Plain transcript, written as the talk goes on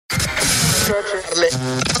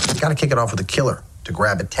You got to kick it off with a killer to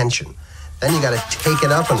grab attention. Then you got to take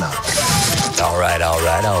it up a notch. All right.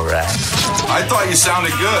 I thought you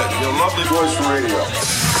sounded good. You're a lovely voice for radio.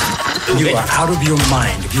 You are out of your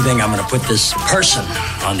mind if you think I'm going to put this person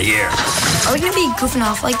on the air. Are we going to be goofing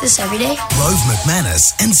off like this every day? Rove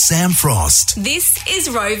McManus and Sam Frost. This is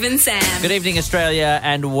Rove and Sam. Good evening, Australia,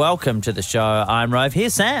 and welcome to the show. I'm Rove.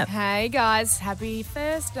 Here's Sam. Hey, guys. Happy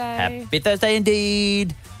Thursday. Happy Thursday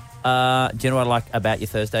indeed. Do you know what I like about your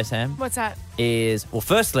Thursday, Sam? What's that?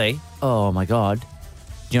 Firstly, oh, my God.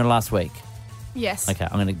 Do you know last week? Yes. Okay,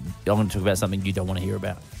 I'm gonna talk about something you don't want to hear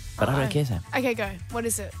about. But I don't care, Sam. Okay, go. What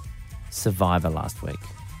is it? Survivor last week.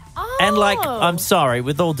 Oh. And, I'm sorry,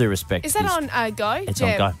 with all due respect. Is that on Go? It's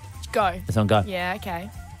on Go. Go. It's on Go. Yeah,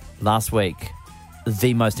 okay. Last week,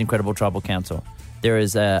 the most incredible tribal council. There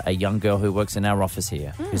is a young girl who works in our office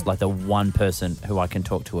here who's like the one person who I can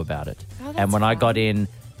talk to about it. Oh, and when I got in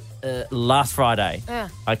last Friday,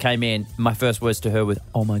 I came in, my first words to her was,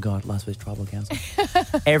 oh my God, last week's tribal council.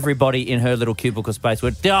 Everybody in her little cubicle space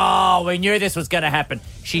went, oh, we knew this was going to happen.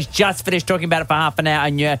 She's just finished talking about it for half an hour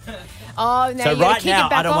and Oh, now so you right kick now, it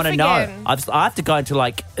back I don't want to again. know. I have to go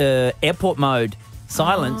into airport mode,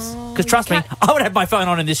 silence, because trust me, I would have my phone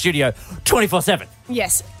on in this studio 24/7.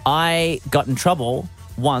 Yes. I got in trouble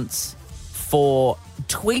once for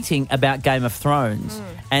tweeting about Game of Thrones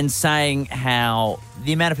and saying how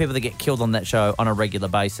the amount of people that get killed on that show on a regular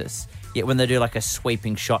basis, yet when they do like a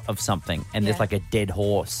sweeping shot of something and there's like a dead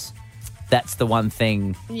horse, that's the one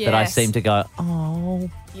thing that I seem to go, oh.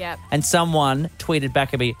 Yep. And someone tweeted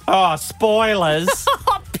back at me, oh, spoilers.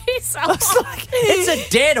 Oh, piss off. It's a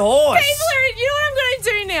dead horse. People are, you know what I'm going to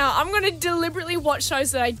do now? I'm going to deliberately watch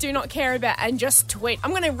shows that I do not care about and just tweet.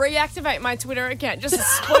 I'm going to reactivate my Twitter account just to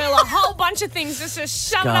spoil a whole bunch of things, just to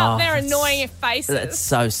shove it up their annoying faces. That's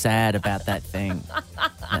so sad about that thing.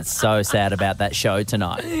 That's so sad about that show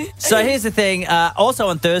tonight. So here's the thing. Also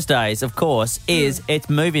on Thursdays, of course, it's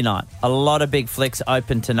movie night. A lot of big flicks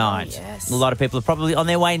open tonight. Oh, yes. A lot of people are probably on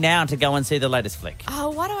their way now to go and see the latest flick.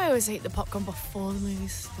 Oh, why do I always eat the popcorn before the movie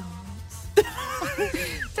starts?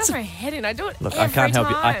 Does my head in. I do it Look, every I can't help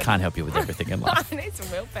you. I time. can't help you with everything in life. I need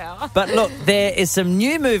some willpower. But look, there is some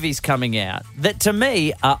new movies coming out that to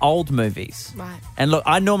me are old movies. Right. And look,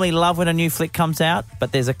 I normally love when a new flick comes out,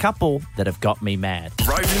 but there's a couple that have got me mad.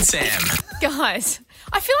 Rove and Sam. Guys,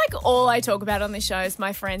 I feel like all I talk about on this show is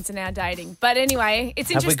my friends and our dating. But anyway, it's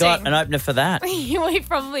Have interesting. we got an opener for that? We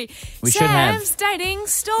probably... We should have. Sam's dating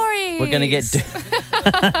stories. We're going to get...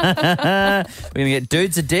 We're going to get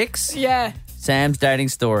Dudes Are Dicks. Yeah. Sam's dating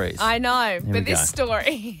stories. I know, we but this go.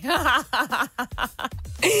 story...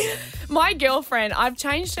 My girlfriend, I've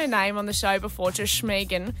changed her name on the show before to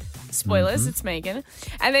Schmegan. Spoilers, it's Megan.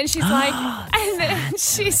 And then she's like,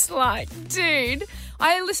 dude,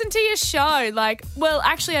 I listen to your show. Like, well,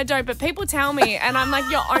 actually I don't, but people tell me. And I'm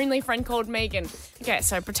like, your only friend called Megan. Okay,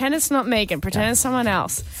 so pretend it's not Megan. Pretend it's someone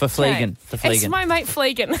else. For Fleegan. Okay. It's my mate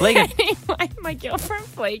Fleegan. Fleegan. my girlfriend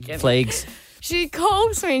Fleegan. Fleegs. She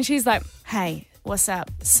calls me and she's like, hey, what's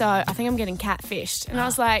up? So I think I'm getting catfished. And I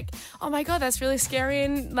was like, oh my God, that's really scary.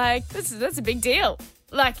 And like, that's a big deal.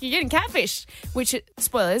 Like, you're getting catfished, which,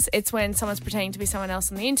 spoilers, it's when someone's pretending to be someone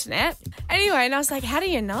else on the internet. Anyway, and I was like, how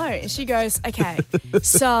do you know? And she goes, okay,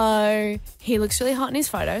 so he looks really hot in his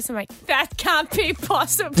photos. I'm like, that can't be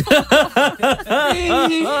possible.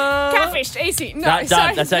 Catfished, easy. No,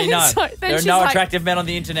 Done. That's how you know. There are no attractive men on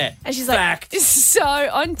the internet. And she's Fact. like, so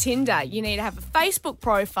on Tinder, you need to have a Facebook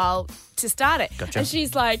profile to start it. Gotcha. And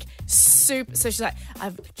she's like, so she's like,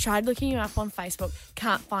 I've tried looking you up on Facebook,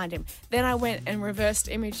 can't find him. Then I went and reversed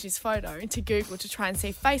imaged his photo into Google to try and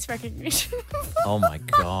see face recognition. Oh, my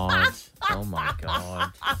God. Oh, my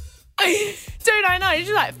God. Dude, I know.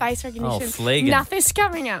 She's like, face recognition. Oh, Fleegan. Nothing's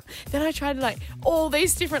coming up. Then I tried all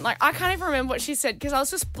these different, I can't even remember what she said because I was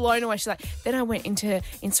just blown away. She's like, then I went into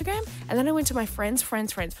Instagram and then I went to my friend's who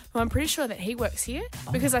I'm pretty sure that he works here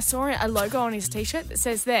because I saw a logo on his T-shirt that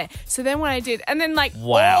says there. So then what I did, and then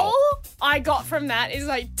wow. all I got from that is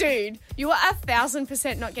like, dude, you are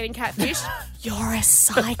 1,000% not getting catfished. You're a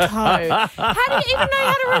psycho. How do you even know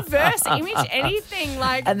how to reverse image anything?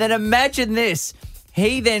 And then imagine this.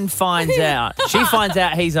 He then finds out, she finds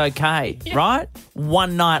out he's okay, right?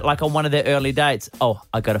 One night, like on one of their early dates. Oh,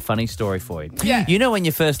 I got a funny story for you. Yeah. You know when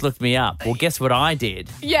you first looked me up? Well, guess what I did?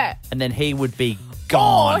 Yeah. And then he would be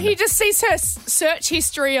gone. Or he just sees her search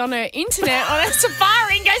history on her internet, on her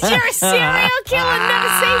Safari, and goes, you're a serial killer, and never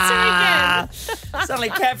sees her again. Suddenly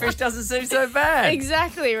catfish doesn't seem so bad.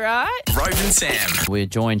 Exactly, right? Rove and Sam. We're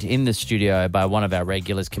joined in the studio by one of our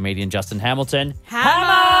regulars, comedian Justin Hamilton.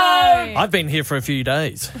 Hamo! I've been here for a few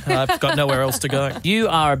days. I've got nowhere else to go. You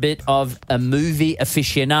are a bit of a movie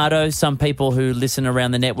aficionado. Some people who listen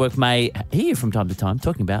around the network may hear you from time to time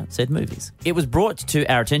talking about said movies. It was brought to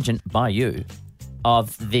our attention by you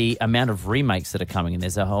of the amount of remakes that are coming in.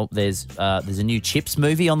 There's a new Chips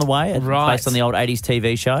movie on the way, based on the old 80s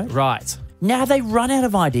TV show. Right. Now they run out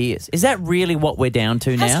of ideas. Is that really what we're down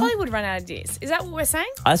to now? Has Hollywood run out of ideas? Is that what we're saying?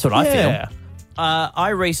 That's what I feel. I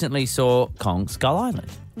recently saw Kong Skull Island.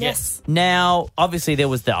 Yes. Now, obviously, there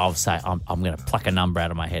was I'm going to pluck a number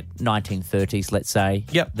out of my head. 1930s, let's say.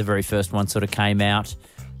 Yep. The very first one sort of came out.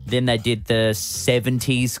 Then they did the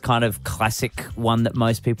 70s kind of classic one that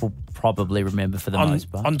most people probably remember for the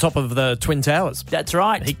most part. On top of the Twin Towers. That's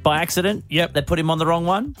right. By accident. Yep. They put him on the wrong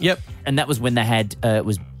one. Yep. And that was when they had, it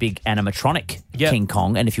was big animatronic King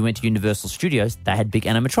Kong. And if you went to Universal Studios, they had big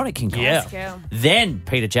animatronic King Kong. Yeah. Then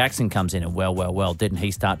Peter Jackson comes in and well, didn't he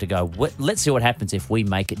start to go, let's see what happens if we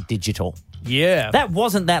make it digital. Yeah. That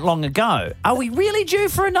wasn't that long ago. Are we really due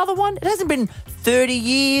for another one? It hasn't been 30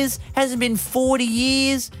 years, hasn't been 40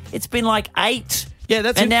 years. It's been like 8. Yeah,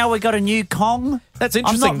 and now we've got a new Kong. That's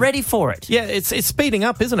interesting. I'm not ready for it. Yeah, it's speeding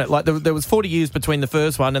up, isn't it? Like there was 40 years between the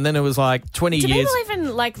first one, and then it was like 20 years. Do people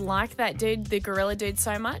even like that dude, the gorilla dude,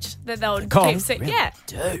 so much that they'll Kong? keep seeing? Really? Yeah,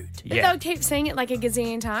 Dude. they'll keep seeing it like a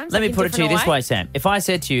gazillion times. Let like me in put it to you different this way, Sam. If I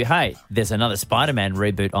said to you, hey, there's another Spider-Man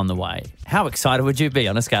reboot on the way, how excited would you be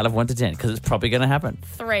on a scale of 1 to 10? Because it's probably going to happen.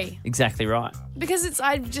 3. Exactly right. Because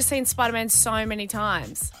I've just seen Spider-Man so many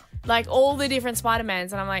times, like all the different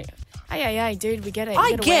Spider-Mans, and I'm like, hey, dude, we get it.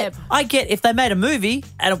 I get if they made a movie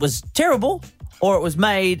and it was terrible, or it was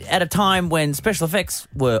made at a time when special effects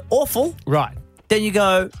were awful. Right. Then you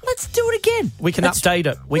go, let's do it again. We can update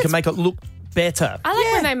it. We can make it look better. I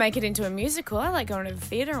like when they make it into a musical. I like going to the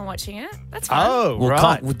theatre and watching it. That's fun. Oh, Well,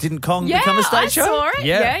 right. Didn't Kong become a stage show? I saw it.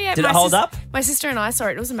 Yeah. Yeah. Did it hold up? My sister and I saw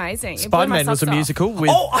it. It was amazing. It blew my Spider-Man was a socks off. musical with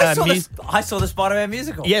I saw the Spider-Man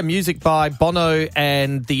musical. yeah, music by Bono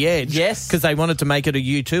and The Edge. Yes. Because they wanted to make it a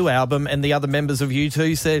U2 album, and the other members of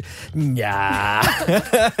U2 said, nah,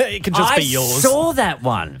 it can just be yours. I saw that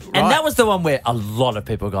one. Right. And that was the one where a lot of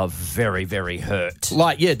people got very, very hurt.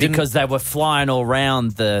 Like, yeah, because they were flying all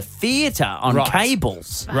around the theatre on Right.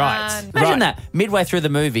 cables. Right. Imagine that. Midway through the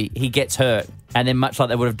movie, he gets hurt. And then much like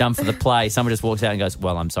they would have done for the play, someone just walks out and goes,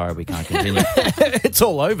 well, I'm sorry, we can't continue. It's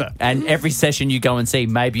all over. And every session you go and see,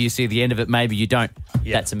 maybe you see the end of it, maybe you don't.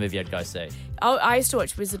 Yeah. That's a movie I'd go see. I used to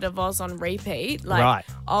watch Wizard of Oz on repeat. Right.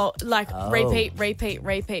 Repeat.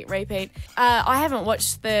 I haven't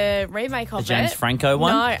watched the remake of The James it. Franco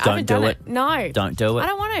one? No, I Don't haven't do done it. No. Don't do it. I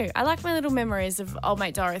don't want to. I like my little memories of old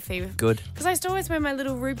mate Dorothy. Good. Because I used to always wear my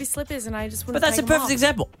little ruby slippers and I just But wouldn't that's a take them perfect off.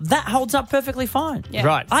 example. That holds up perfectly fine. Yeah.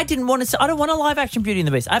 Right. I don't want a live action Beauty and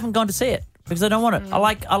the Beast. I haven't gone to see it because I don't want it.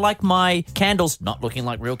 Mm. I like my candles not looking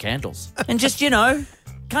like real candles. And just,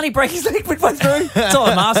 can't he break his leg midway through? That's all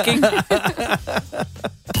I'm asking.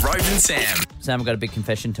 Rove and Sam. Sam, I've got a big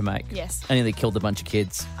confession to make. Yes. I nearly killed a bunch of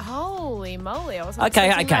kids. Holy moly. I wasn't Okay.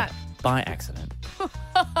 expecting that. By accident.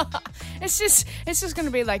 It's just going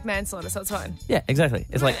to be like manslaughter, so it's fine. Yeah, exactly.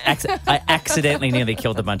 It's like I accidentally nearly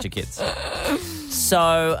killed a bunch of kids.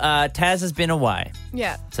 So Taz has been away.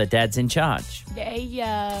 Yeah. So Dad's in charge.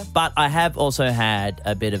 Yeah. But I have also had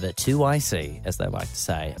a bit of a 2IC, as they like to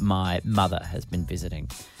say. My mother has been visiting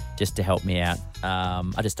just to help me out.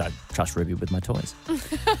 I just don't trust Ruby with my toys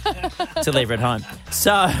to leave her at home.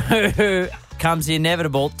 So comes the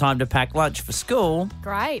inevitable time to pack lunch for school.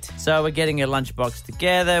 Great. So we're getting a lunchbox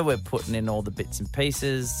together. We're putting in all the bits and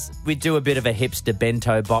pieces. We do a bit of a hipster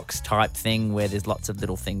bento box type thing where there's lots of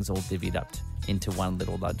little things all divvied up into one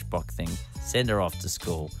little lunchbox thing. Send her off to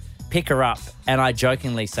school. Pick her up, and I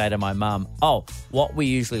jokingly say to my mum, what we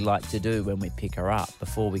usually like to do when we pick her up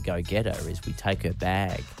before we go get her is we take her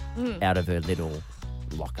bag out of her little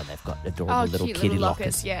locker. They've got adorable little cute kitty little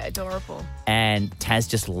lockers. Yeah, adorable. And Taz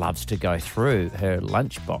just loves to go through her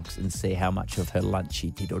lunchbox and see how much of her lunch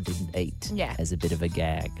she did or didn't eat as a bit of a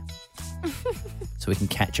gag. So we can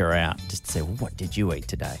catch her out just to say, well, what did you eat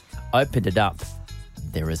today? Opened it up.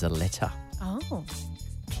 There is a letter. Oh.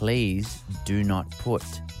 Please do not put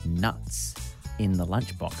nuts in the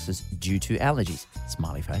lunchboxes due to allergies.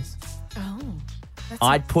 Smiley face. Oh.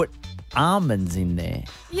 I'd put almonds in there.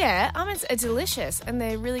 Yeah, almonds are delicious and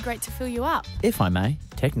they're really great to fill you up. If I may,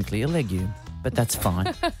 technically a legume, but that's fine.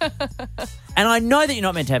 And I know that you're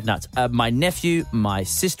not meant to have nuts. My nephew, my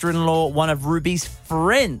sister-in-law, one of Ruby's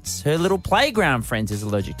friends, her little playground friends, is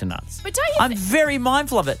allergic to nuts. But don't you I'm very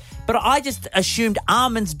mindful of it, but I just assumed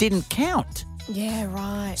almonds didn't count. Yeah,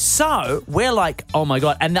 right. So we're like, oh my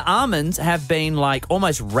God. And the almonds have been like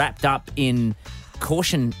almost wrapped up in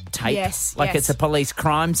caution tape. Yes, like yes. it's a police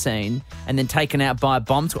crime scene and then taken out by a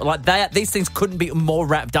bomb squad. Like that, these things couldn't be more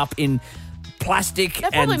wrapped up in plastic They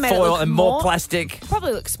probably and made it foil look and more more- plastic.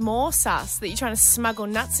 Probably looks more sus that you're trying to smuggle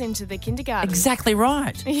nuts into the kindergarten. Exactly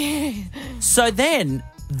right. Yeah. So then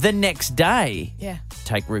the next day, Yeah.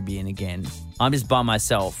 take Ruby in again. I'm just by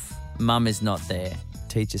myself. Mum is not there.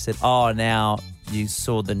 Teacher said, "Oh, now you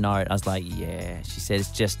saw the note." I was like, "Yeah." She said,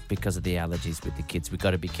 "It's just because of the allergies with the kids. We've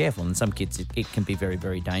got to be careful. And some kids, it can be very,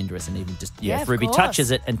 very dangerous. And even just, Yeah, if of Ruby course.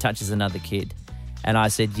 touches it and touches another kid." And I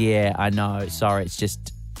said, "Yeah, I know. Sorry, it's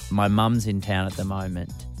just my mum's in town at the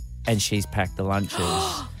moment and she's packed the lunches."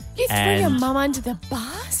 You threw your And- mum under the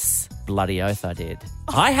bus? Bloody oath I did.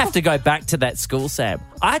 I have to go back to that school, Sam.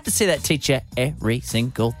 I have to see that teacher every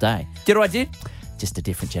single day. Do you know what I did? Just a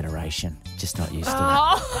different generation. Just not used to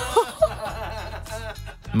Oh.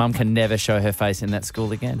 it. Mum can never show her face in that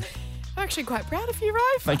school again. I'm actually quite proud of you,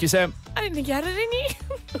 Rove. Thank you, Sam. I didn't think you had it in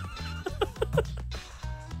you.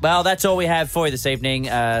 Well, that's all we have for you this evening.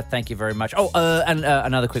 Thank you very much. Oh, and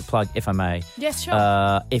another quick plug, if I may. Yes,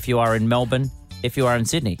 sure. If you are in Melbourne, if you are in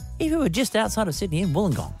Sydney, if you are just outside of Sydney in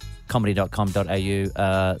Wollongong, comedy.com.au.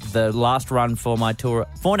 The last run for my tour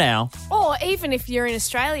for now. Or even if you're in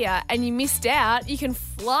Australia and you missed out, you can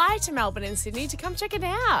fly to Melbourne and Sydney to come check it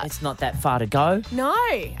out. It's not that far to go. No.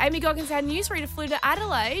 Amy Goggins, our newsreader, flew to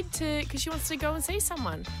Adelaide because she wants to go and see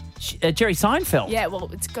someone. Jerry Seinfeld. Yeah, well,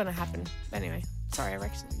 it's going to happen. Anyway, sorry, I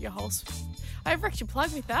wrecked your whole... I wrecked your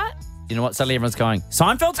plug with that. You know what? Suddenly everyone's going,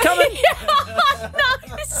 Seinfeld's coming?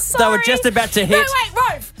 No, sorry. They were just about to hit. No,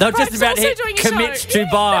 wait, Rove. They were just Rove's about to also hit doing a commit show. to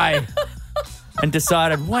buy and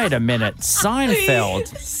decided, wait a minute, Seinfeld.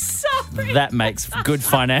 Sorry. That makes good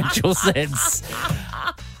financial sense.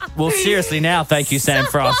 Well, seriously now, thank you, Sam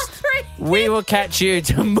Frost. Sorry. We will catch you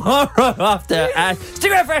tomorrow after.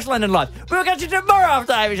 Stick around Fresh London Live. We will catch you tomorrow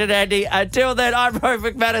after Hamish and Andy. Until then, I'm Rove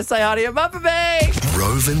McManus. Say hi to your mum for me.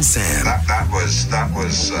 Rove and Sam. That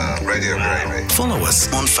was radio gravy. Follow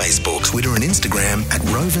us on Facebook, Twitter and Instagram at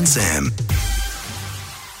Rove and Sam.